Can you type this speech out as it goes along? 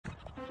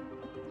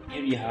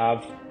Here you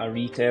have a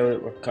retile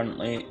that we're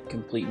currently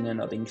completing in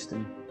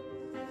Uddingston.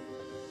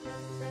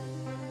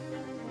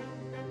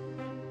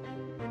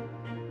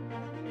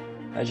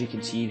 As you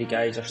can see, the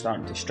guys are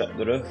starting to strip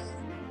the roof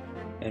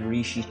and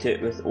re-sheet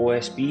it with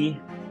OSB.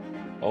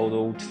 All the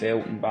old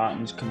felt and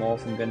battens come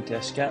off and go into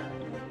a skip.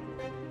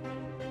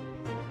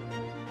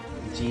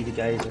 You can see the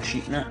guys are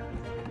sheeting it.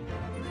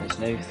 It's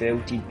now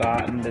felted,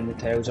 battened, and the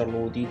tiles are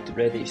loaded,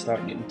 ready to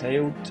start getting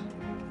tiled.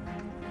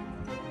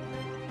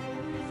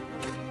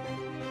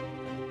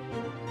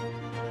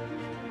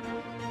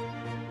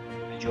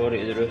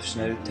 Majority of the roof's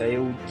now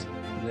tiled.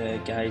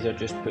 The guys are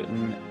just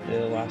putting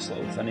the last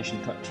little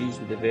finishing touches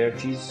with the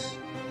verges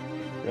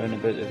round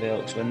about the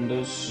Velux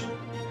windows.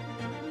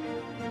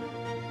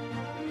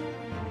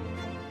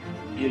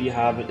 Here you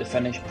have it, the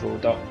finished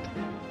product.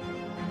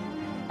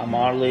 A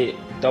Marley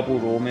double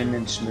Roman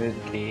in smooth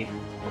grey.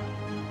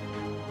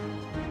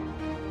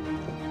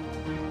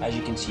 As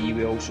you can see,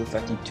 we also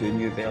fitted 2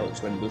 new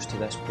Velux windows to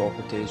this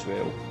property as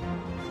well.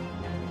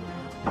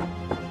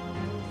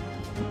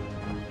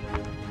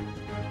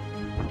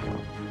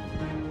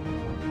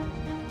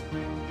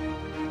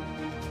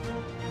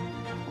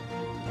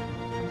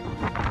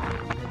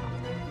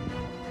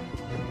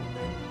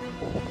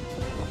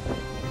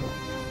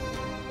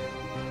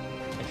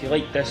 If you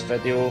like this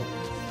video,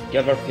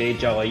 give our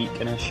page a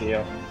like and a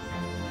share.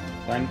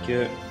 Thank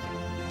you.